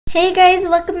Hey guys,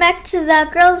 welcome back to the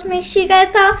girls. Make sure you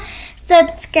guys all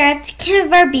subscribe to Kind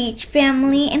of Our Beach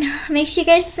family, and make sure you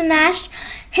guys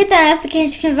hit that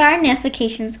notification of our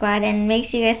notification squad, and make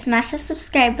sure you guys smash the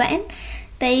subscribe button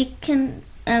that you can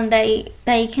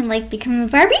like become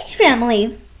of our beach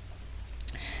family.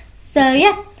 So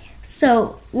yeah,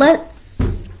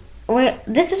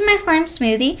 this is my slime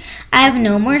smoothie. I have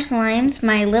no more slimes.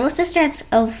 My little sister has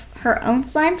of her own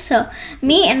slime, so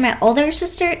me and my older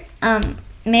sister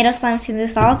made a slime smoothie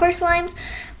with all of our slimes.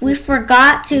 We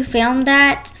forgot to film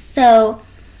that, so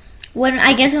when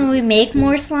we make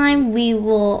more slime, we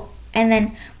will, and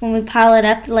then when we pile it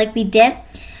up like we did,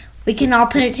 we can all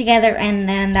put it together, and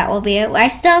then that will be it. I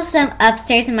still have some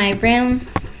upstairs in my room.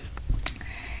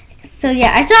 So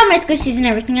yeah, I still have my squishies and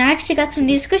everything. I actually got some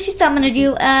new squishies, so I'm gonna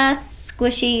do a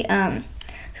squishies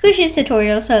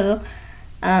tutorial. So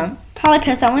probably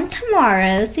post that one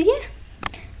tomorrow. So yeah,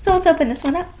 so let's open this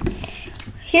one up.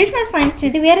 Here's my slime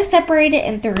smoothie. We had to separate it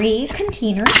in 3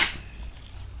 containers.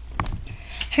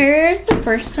 Here's the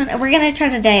first one. We're gonna try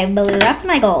to dye it blue. That's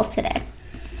my goal today,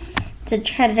 to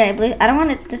try to dye it blue. I don't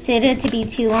want this video to be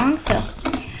too long, so,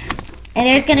 and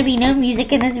there's gonna be no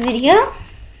music in this video.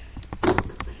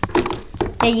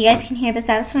 So you guys can hear the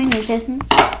satisfying musicians.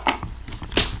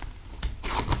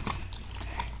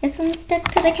 This one's stuck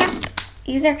to the cap.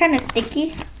 These are kind of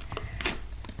sticky.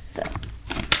 So,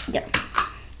 yeah.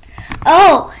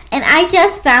 Oh, and I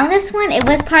just found this one. It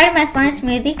was part of my slime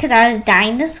smoothie because I was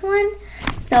dyeing this one.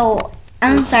 So,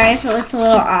 I'm sorry if it looks a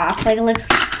little off. Like, it looks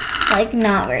like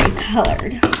not very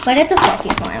colored. But it's a fluffy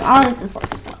slime. All this is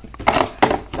fluffy slime.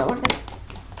 So, we're going to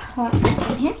put this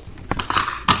in here.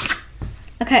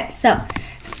 Okay, so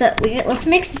let's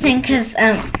mix this in because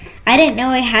I didn't know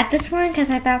I had this one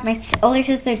because I thought my older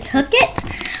sister took it,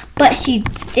 but she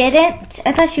didn't.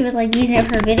 I thought she was like using it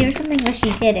for a video or something, but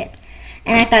she didn't,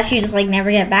 and I thought she'd just like never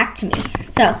get back to me.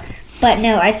 So, but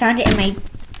no, I found it in my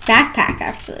backpack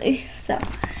actually. So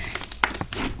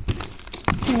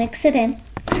mix it in.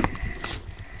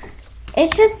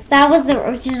 It's just that was the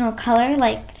original color.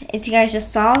 Like if you guys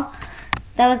just saw,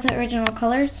 that was the original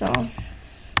color. So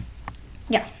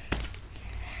yeah.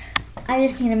 I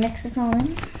just need to mix this all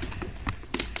in.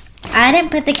 I didn't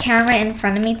put the camera in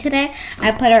front of me today.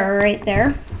 I put it right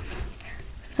there.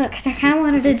 So, because I kind of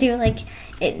wanted to do like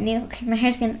it, you know, my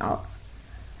hair's getting all.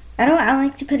 I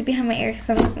like to put it behind my ear because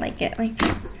I don't like it like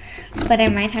that. But I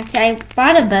might have to. I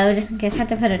bought a bow just in case I have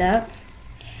to put it up.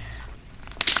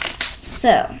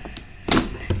 So.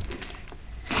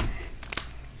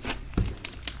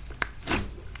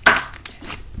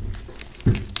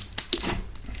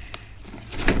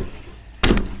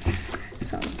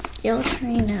 So I'm still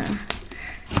trying to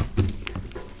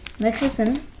mix this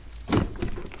in.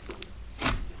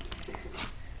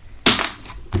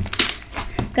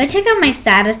 Go check out my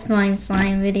satisfying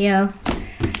slime video.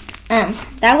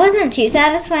 That wasn't too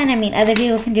satisfying. I mean, other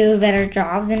people can do a better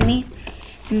job than me.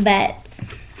 But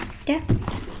yeah.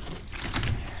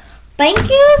 Thank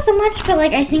you so much for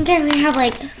I think I only have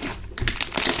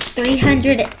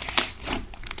 300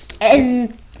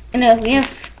 and no, we have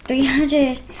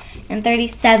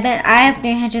 337. I have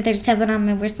 337 on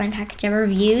my worst slime package ever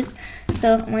reviews.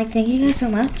 So thank you guys so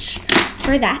much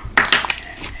for that.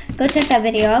 Go check that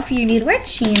video out if you're new to our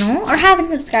channel or haven't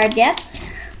subscribed yet.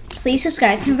 Please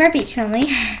subscribe to our beach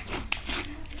family.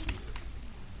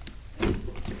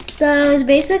 So it's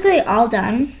basically all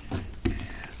done.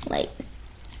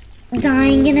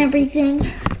 Dyeing and everything.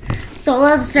 So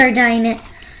let's start dyeing it.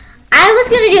 I was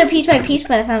going to do it piece by piece,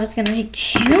 but I thought it was going to take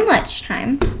too much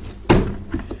time.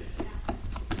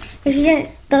 If you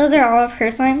guys, those are all of her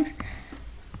slimes.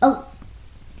 Oh,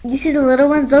 you see the little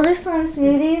ones? Those are slime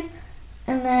smoothies.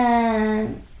 And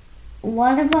then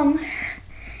one of them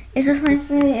is a slime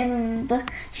smoothie. And then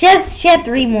she had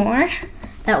 3 more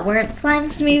that weren't slime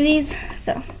smoothies.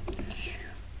 So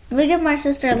we give my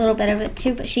sister a little bit of it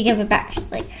too, but she gave it back. She's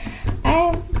like,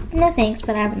 no thanks,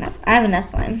 but I have enough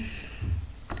slime.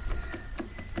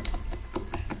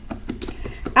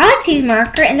 I like to use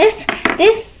marker, and this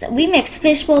we mix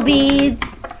fishbowl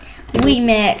beads, we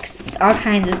mix all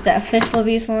kinds of stuff. Fishbowl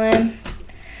bead slime,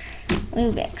 we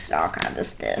mixed all kinds of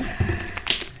stuff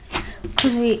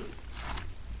because we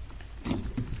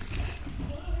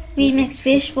mix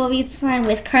fishbowl bead slime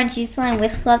with crunchy slime,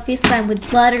 with fluffy slime, with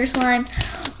butter slime,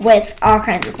 with all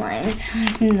kinds of slimes.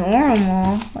 With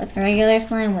normal, with regular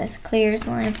slime, with clear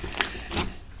slime.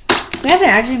 We haven't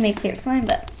actually made clear slime,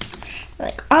 but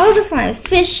all the slime,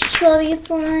 fishbowl bead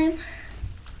slime.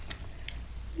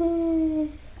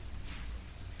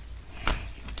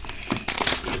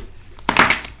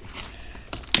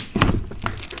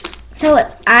 So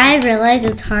I realize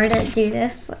it's hard to do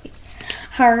this, like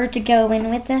hard to go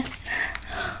in with this,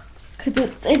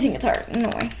 because I think it's hard. No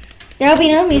way. There'll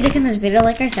be no music in this video,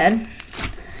 like I said.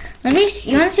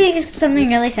 You want to see something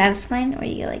really satisfying? Or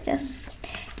you go like this,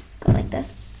 go like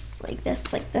this, like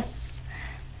this, like this,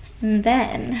 and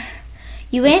then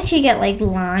you wait until you get like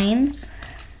lines.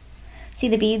 See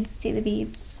the beads? See the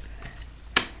beads?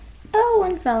 Oh,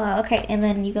 one fell out. Okay, and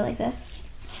then you go like this.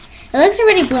 It looks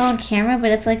already blue on camera,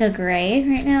 but it's like a gray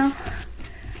right now.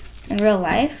 In real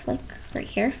life, like right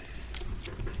here.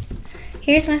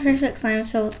 Here's my perfect slime,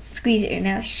 so let's squeeze it right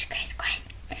now. Shh, guys, quiet.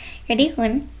 Ready?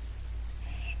 1,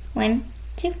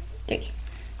 2, 3.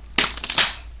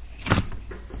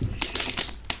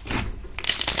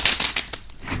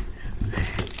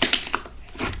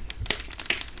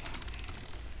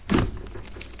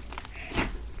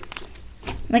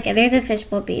 Look, there's a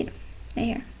fishbowl bead right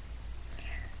here.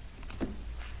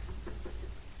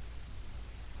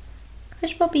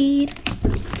 Fishbowl bead.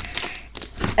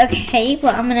 Okay,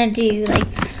 well, I'm gonna do like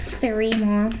 3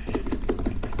 more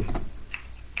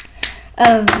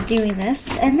of doing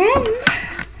this, and then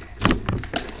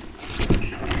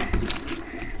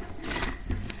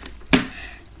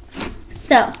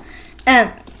so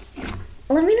let me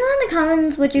know in the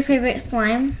comments what's your favorite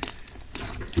slime.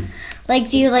 Like,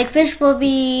 do you like fishbowl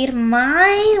bead?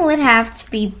 Mine would have to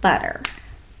be butter.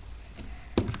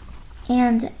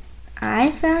 And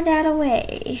I found out a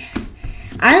way.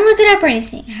 I didn't look it up or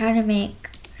anything, how to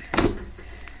make,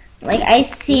 like, I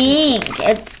think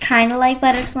it's kind of like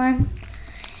butter slime.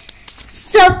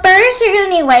 So first you're going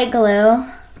to need white glue.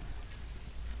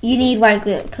 You need white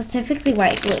glue, specifically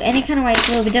white glue. Any kind of white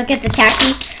glue, but don't get the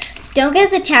tacky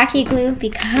glue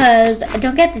because,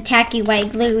 don't get the tacky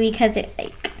white glue because it,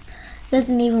 like,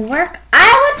 doesn't even work.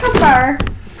 I would prefer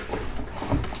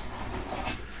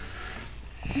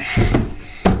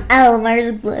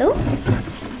Elmer's glue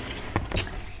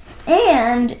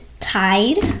and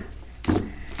Tide.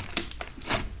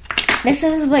 This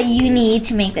is what you need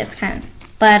to make this kind of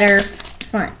butter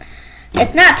slime.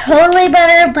 It's not totally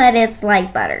butter, but it's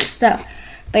like butter. So,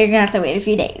 but you're gonna have to wait a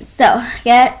few days. So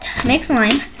make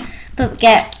slime, but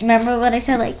remember what I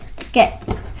said, like get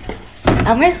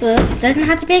Elmer's glue. Doesn't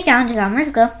have to be a gallon, just Elmer's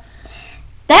glue.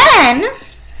 Then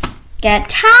get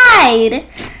Tide.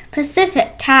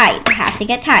 Pacific Tide. You have to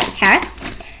get Tide, okay?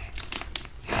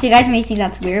 You guys may think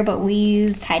that's weird, but we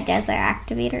use Tide as our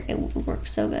activator. It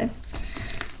works so good.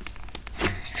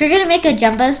 If you're gonna make a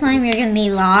jumbo slime, you're gonna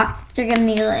need lots. You're gonna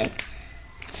need like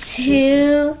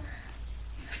 4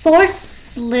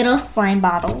 little slime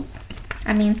bottles.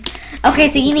 Okay,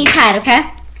 so you need Tide,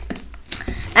 okay?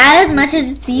 Add as much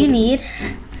as you need.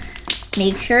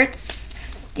 Make sure it's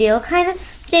still kind of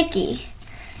sticky.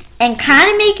 And kind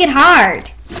of make it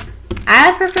hard.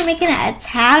 I prefer making it a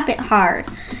tad bit hard.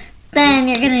 Then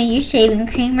you're going to use shaving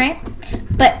cream, right?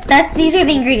 But these are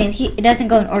the ingredients. It doesn't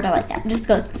go in order like that. It just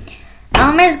goes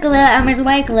Elmer's glue, Elmer's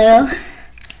white glue,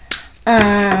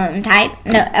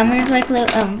 Elmer's white glue,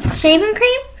 shaving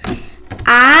cream.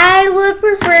 I would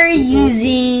prefer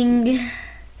using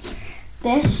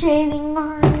this shaving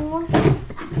cream.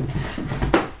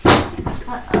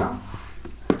 Uh-oh.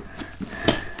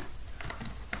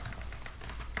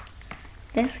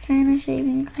 This kind of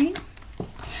shaving cream.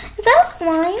 Is that a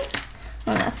slime?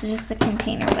 Well, that's just a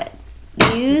container, but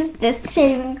use this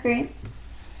shaving cream.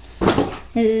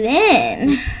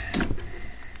 Then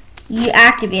you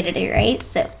activated it, right?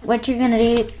 So what you're going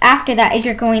to do after that is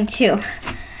you're going to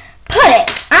put it.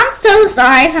 I'm so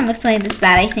sorry if I'm explaining this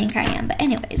bad. I think I am. But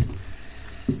anyways,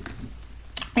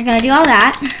 you're going to do all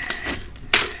that.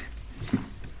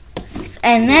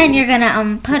 And then you're going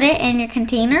to put it in your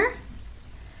container.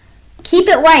 Keep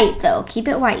it white, though. Keep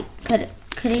it white. Put it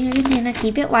in your container.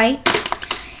 Keep it white.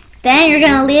 Then you're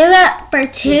going to leave it for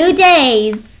 2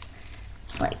 days.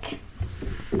 Like,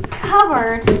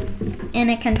 covered in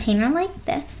a container like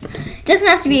this. It doesn't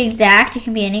have to be exact. It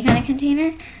can be any kind of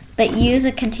container. But use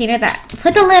a container that...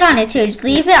 Put the lid on it, too. Just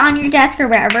leave it on your desk or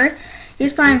wherever your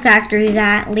slime factory is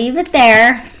at. Leave it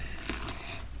there.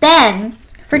 Then,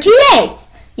 for 2 days,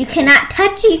 you cannot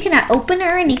touch it. You cannot open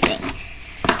it or anything.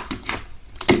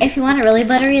 If you want it really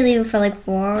buttery, leave it for like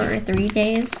 4 or 3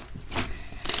 days.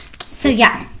 So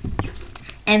yeah.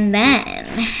 And then,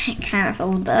 it kind of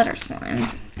feels butter slime.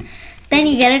 Then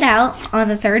you get it out on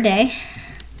the 3rd day.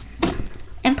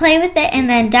 And play with it and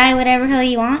then dye whatever color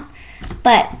you want.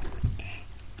 But,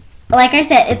 like I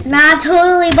said, it's not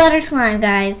totally butter slime,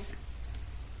 guys.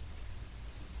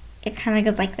 It kind of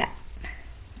goes like that.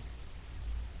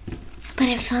 But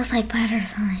it feels like butter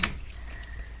slime.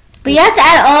 But you have to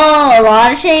add a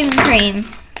lot of shaving cream.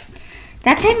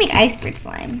 That's how you make iceberg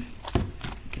slime.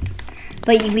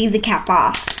 but you leave the cap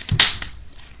off.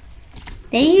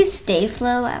 They use Stay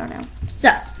Flow, I don't know.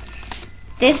 So,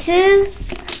 this is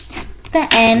the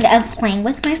end of playing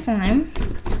with my slime.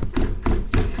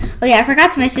 Oh yeah, I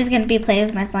forgot to mention she's going to be playing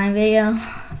with my slime video.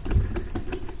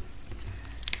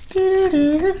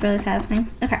 It's really satisfying.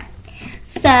 Okay,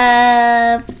 so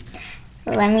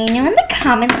let me know in the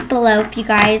comments below if you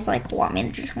guys like want me to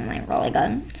do something really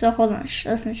good. So hold on,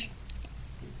 listen.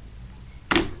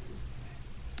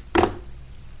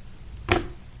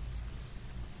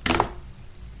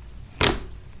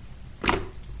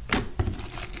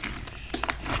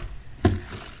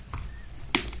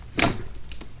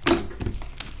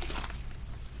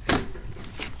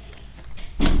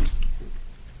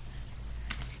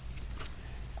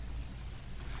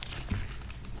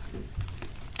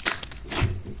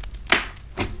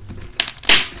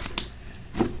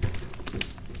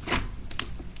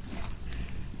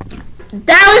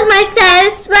 That was my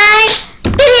satisfying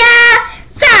video.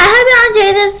 So I hope you all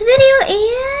enjoyed this video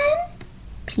and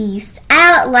peace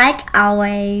out like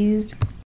always.